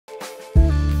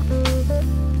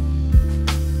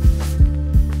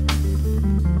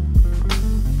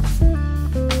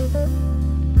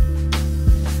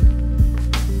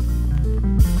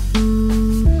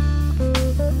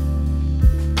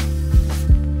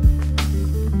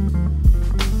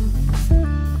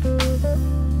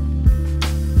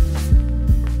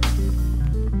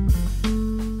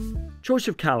choice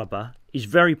of calibre is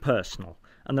very personal,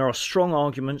 and there are strong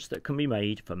arguments that can be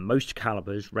made for most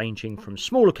calibres, ranging from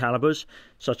smaller calibres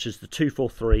such as the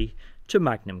 243 to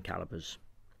magnum calibres.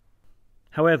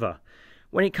 However,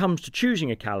 when it comes to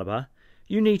choosing a calibre,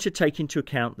 you need to take into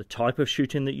account the type of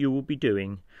shooting that you will be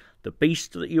doing, the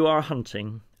beast that you are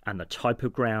hunting, and the type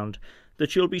of ground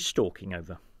that you'll be stalking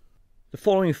over. The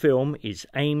following film is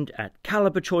aimed at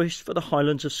calibre choice for the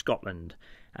Highlands of Scotland,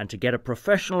 and to get a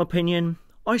professional opinion,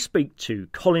 I speak to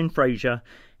Colin Fraser,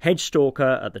 head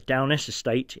stalker at the Downess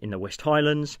Estate in the West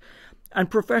Highlands,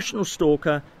 and professional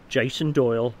stalker Jason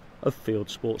Doyle of Field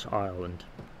Sports Ireland.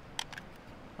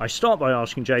 I start by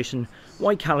asking Jason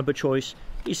why calibre choice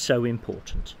is so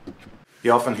important.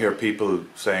 You often hear people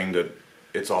saying that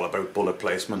it's all about bullet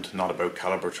placement, not about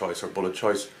calibre choice or bullet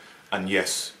choice, and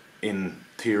yes, in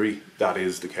theory that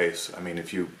is the case. I mean,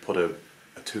 if you put a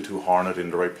 2.2 Hornet in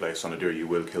the right place on a deer, you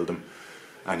will kill them.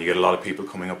 And you get a lot of people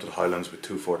coming up to the Highlands with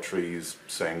 243s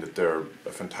saying that they're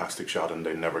a fantastic shot and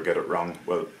they never get it wrong.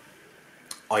 Well,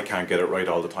 I can't get it right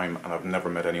all the time, and I've never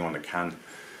met anyone that can.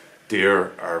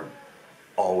 Deer are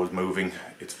always moving.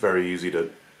 It's very easy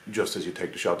to, just as you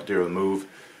take the shot, the deer will move.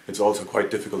 It's also quite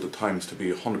difficult at times to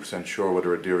be 100% sure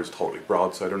whether a deer is totally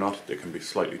broadside or not. They can be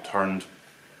slightly turned,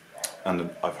 and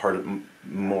I've heard it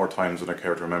more times than I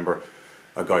care to remember.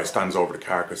 A guy stands over the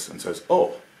carcass and says,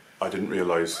 "Oh, I didn't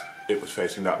realise it was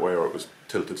facing that way, or it was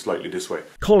tilted slightly this way."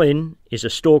 Colin is a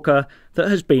stalker that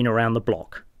has been around the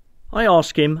block. I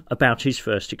ask him about his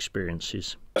first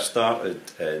experiences. I started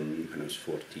when I was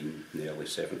 14, in the early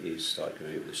 70s, started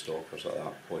going out with the stalkers at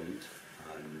that point,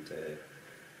 and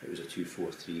it was a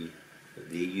 243 that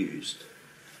they used,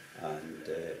 and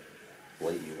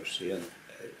like you were saying,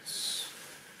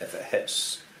 if it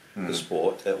hits the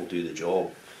spot, it will do the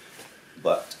job.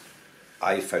 But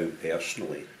I found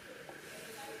personally,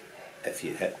 if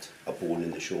you hit a bone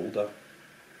in the shoulder,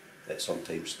 it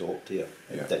sometimes stopped there.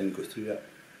 It didn't go through it.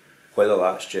 Whether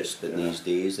that's just that these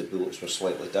days the bullets were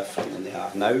slightly different than they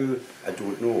are now, I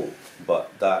don't know.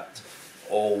 But that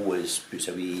always puts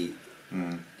a wee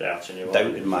doubt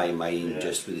in my mind,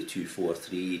 just with the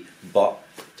 243. But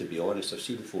to be honest, I've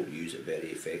seen folk use it very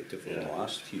effectively in the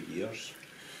last few years.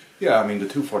 Yeah, I mean, the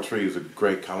 243 is a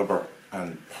great calibre,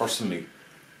 and personally,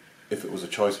 if it was a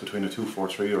choice between a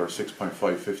 243 or a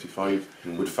 6.5 55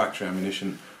 with factory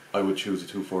ammunition, I would choose a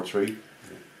 243.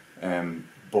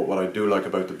 But what I do like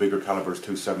about the bigger calibers,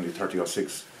 270,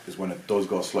 30-06, is when it does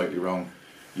go slightly wrong,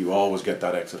 you always get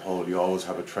that exit hole, you always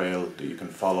have a trail that you can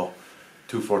follow.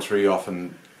 243,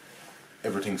 often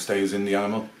everything stays in the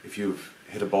animal. If you've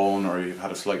hit a bone or you've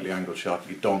had a slightly angled shot,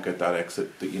 you don't get that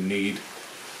exit that you need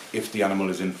if the animal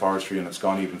is in forestry and it's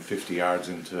gone even 50 yards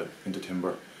into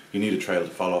timber. You need a trail to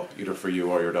follow, either for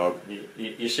you or your dog.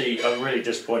 You see, I'm really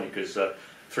disappointed because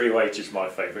 308 is my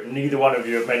favourite. Neither one of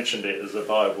you have mentioned it as a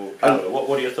viable calibre.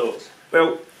 What are your thoughts?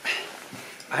 Well,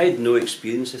 I had no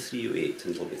experience of 308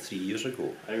 until about 3 years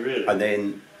ago. Oh, really? And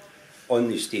then on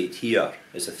the estate here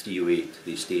is a 308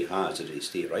 the estate has, a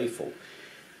estate rifle.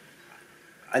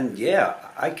 And yeah,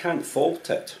 I can't fault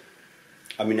it.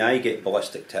 I mean, I get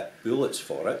ballistic tip bullets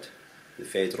for it, the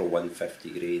Federal 150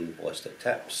 grain ballistic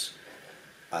tips,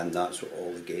 and that's what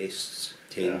all the guests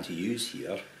tend to use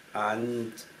here,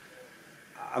 and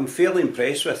I'm fairly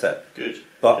impressed with it. Good.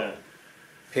 But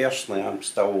personally, I'm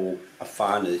still a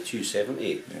fan of the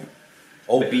 270.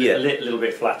 Albeit a little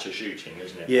bit flatter shooting,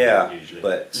 isn't it? Yeah, usually.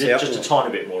 But just a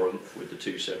tiny bit more oomph with the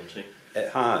 270.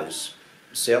 It has.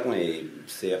 Certainly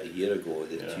 30 years ago,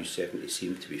 the 270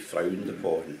 seemed to be frowned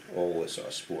upon. All the sort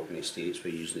of sporting estates were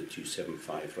using the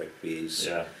 275 rugby's.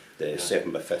 The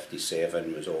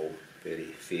 7x57 was all very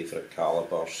favourite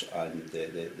calibres, and the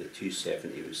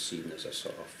 270 was seen as a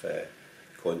sort of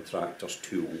contractor's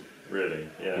tool. Really?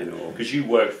 Yeah. You know, because you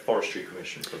worked Forestry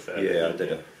Commission for fair. Yeah, I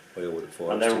did a while with the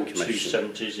Forestry Commission. And they were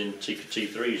all 270s in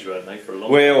T3s, weren't they, for a long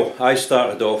time? Well, I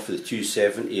started off with the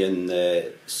 270 in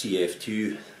the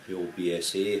CF2, the old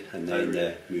BSA, and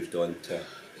then moved on to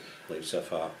like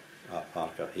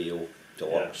Parker Hale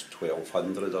Deluxe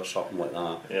 1200 or something like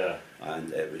that. Yeah.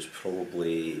 And it was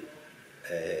probably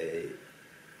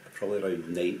around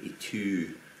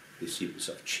 92 they seemed to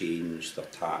sort of change their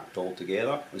tact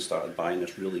altogether and started buying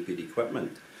this really good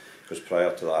equipment, because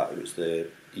prior to that it was the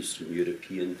Eastern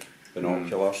European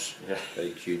binoculars,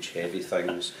 big huge heavy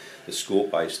things. The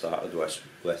scope I started with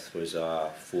was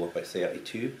a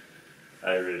 4x32.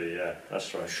 Oh really? Yeah,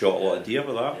 that's right. Shot a lot of deer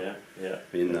with that. Yeah.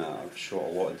 I mean, I've shot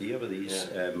a lot of deer with these,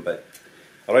 but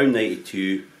around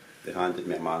 92 they handed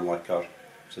me a Mannlicher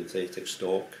synthetic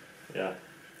stock. Yeah.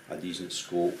 a decent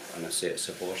scope and a set of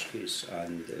Saborskis,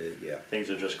 and yeah. Things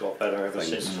have just got better ever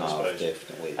since, I suppose.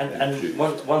 Definitely. And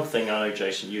one thing I know,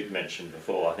 Jason, you'd mentioned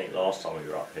before, I think last time we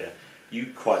were up here,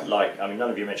 you quite like, I mean,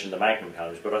 none of you mentioned the Magnum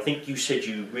calibers, but I think you said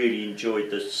you really enjoyed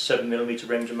the 7mm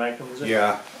Remington Magnum, was it?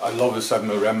 Yeah, I love the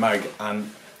 7mm Rem Mag, and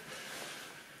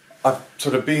I've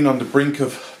sort of been on the brink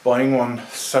of buying one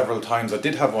several times. I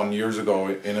did have one years ago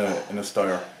in a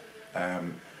Steyr,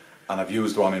 and I've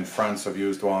used one in France, I've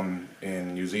used one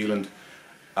in New Zealand,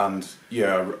 and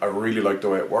yeah, I really like the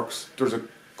way it works. There's a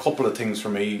couple of things for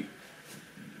me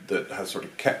that has sort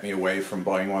of kept me away from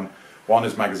buying one. One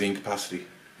is magazine capacity.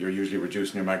 You're usually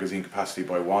reducing your magazine capacity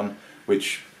by 1,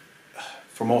 which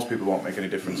for most people won't make any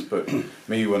difference, but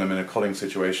me, when I'm in a culling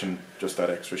situation, just that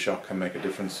extra shot can make a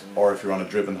difference. Or if you're on a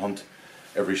driven hunt,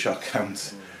 every shot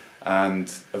counts.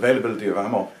 And availability of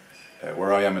ammo.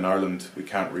 Where I am in Ireland, we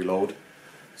can't reload,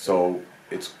 so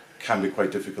it can be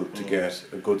quite difficult to get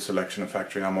a good selection of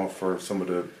factory ammo for some of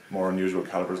the more unusual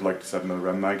calibers like the 7mm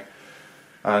Rem Mag.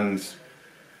 And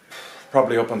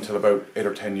probably up until about 8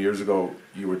 or 10 years ago,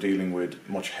 you were dealing with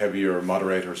much heavier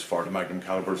moderators for the Magnum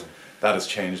calibers. That has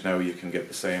changed now. You can get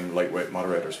the same lightweight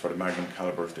moderators for the Magnum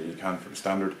calibers that you can for the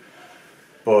standard.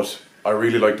 But I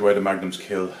really like the way the Magnums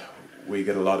kill. We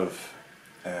get a lot of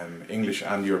English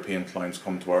and European clients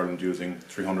come to Ireland using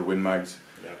 300 Win Mags,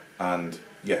 and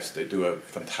yes, they do a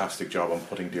fantastic job on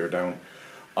putting deer down.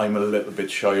 I'm a little bit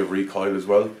shy of recoil as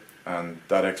well, and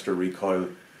that extra recoil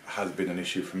has been an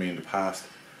issue for me in the past,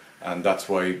 and that's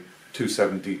why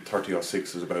 270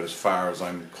 30-06 is about as far as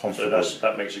I'm comfortable. So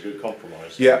that makes a good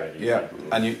compromise. Yeah, already. yeah.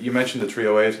 And you mentioned the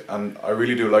 308, and I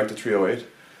really do like the 308,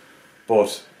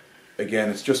 but again,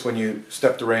 it's just when you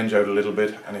step the range out a little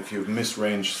bit, and if you've missed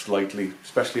range slightly,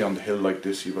 especially on the hill like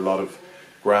this, you've a lot of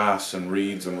grass and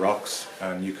reeds and rocks,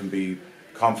 and you can be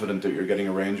confident that you're getting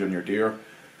a range on your deer,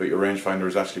 but your rangefinder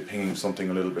is actually pinging something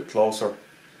a little bit closer,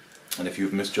 and if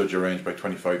you've misjudged your range by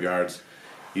 25 yards,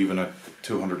 even at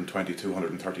 220,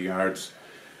 230 yards,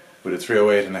 with a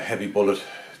 308 and a heavy bullet,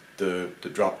 the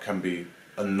drop can be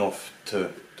enough to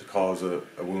cause a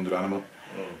wounded animal.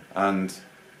 And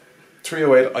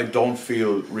 308, I don't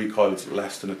feel recoils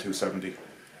less than a 270.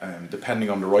 Depending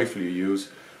on the rifle you use,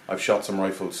 I've shot some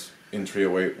rifles in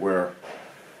 308 where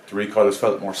the recoil has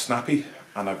felt more snappy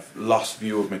and I've lost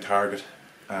view of my target.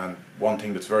 And one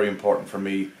thing that's very important for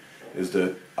me is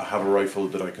that I have a rifle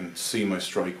that I can see my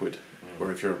strike with.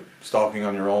 Where if you're stalking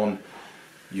on your own,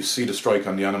 you see the strike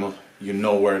on the animal, you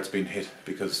know where it's been hit,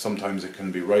 because sometimes it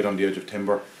can be right on the edge of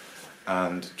timber,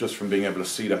 and just from being able to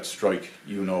see that strike,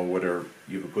 you know whether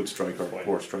you have a good strike or a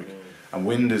poor strike. And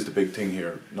wind is the big thing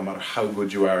here. No matter how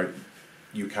good you are,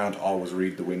 you can't always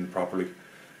read the wind properly.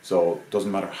 So it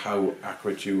doesn't matter how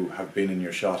accurate you have been in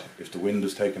your shot, if the wind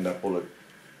has taken that bullet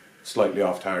slightly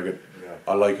off target,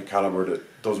 I like a calibre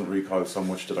that doesn't recoil so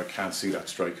much that I can't see that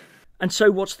strike. And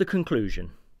so what's the conclusion?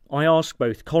 I asked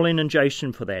both Colin and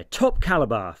Jason for their top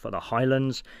calibre for the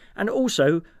Highlands, and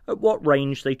also at what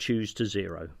range they choose to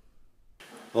zero.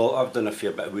 Well, I've done a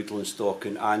fair bit of woodland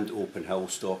stalking and open hill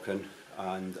stalking,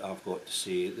 and I've got to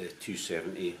say the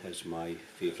 270 is my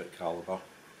favourite calibre.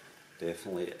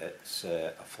 Definitely, it's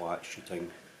a flat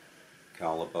shooting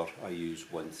calibre. I use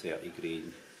 130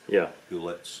 grain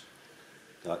bullets.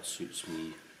 That suits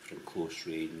me from close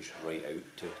range right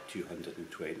out to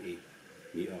 220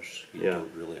 metres. You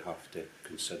don't really have to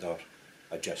consider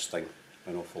adjusting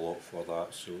an awful lot for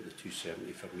that, so the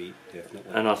 270 for me,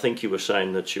 definitely. And I think you were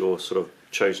saying that your sort of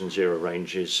chosen zero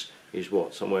range is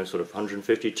what, somewhere sort of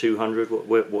 150, 200?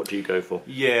 What do you go for?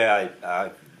 Yeah,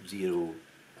 I zero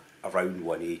around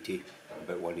 180,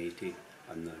 about 180,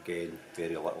 and again,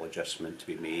 very little adjustment to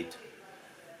be made,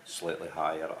 slightly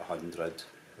higher at 100,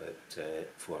 but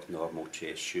for normal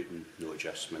chest shooting, no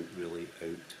adjustment really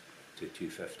out to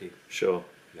 250. Sure.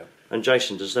 Yeah. And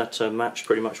Jason, does that match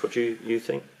pretty much what you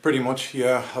think? Pretty much,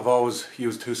 yeah. I've always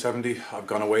used 270. I've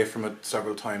gone away from it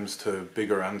several times to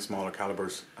bigger and smaller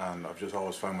calibers, and I've just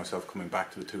always found myself coming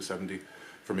back to the 270.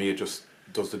 For me, it just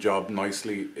does the job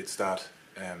nicely. It's that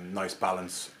nice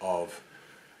balance of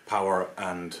power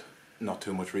and not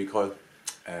too much recoil.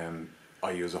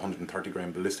 I use a 130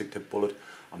 grain ballistic tip bullet.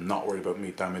 I'm not worried about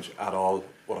meat damage at all.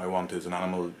 What I want is an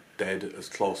animal dead as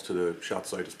close to the shot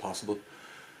site as possible.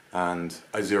 And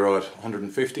I zero at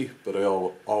 150, but I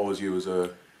always use a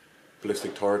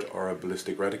ballistic turret or a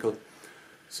ballistic reticle,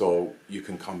 so you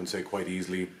can compensate quite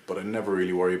easily, but I never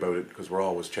really worry about it because we're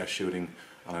always chest shooting,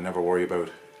 and I never worry about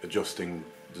adjusting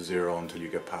the zero until you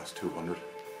get past 200.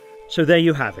 So there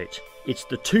you have it. It's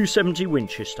the 270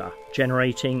 Winchester,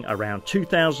 generating around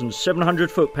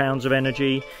 2,700 foot-pounds of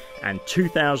energy and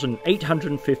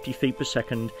 2,850 feet per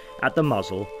second at the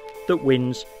muzzle that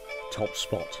wins top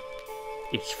spot.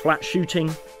 It's flat shooting,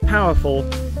 powerful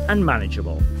and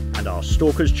manageable, and our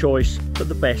stalker's choice for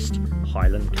the best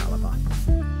Highland calibre.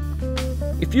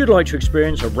 If you'd like to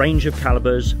experience a range of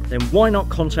calibers, then why not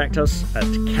contact us at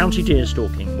County Deer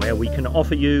Stalking, where we can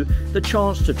offer you the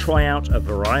chance to try out a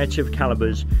variety of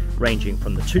calibers ranging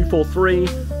from the 243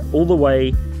 all the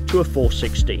way to a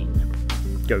 416.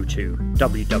 Go to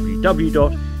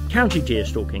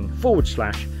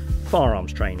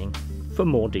www.countydeerstalking.com/firearms training for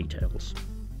more details.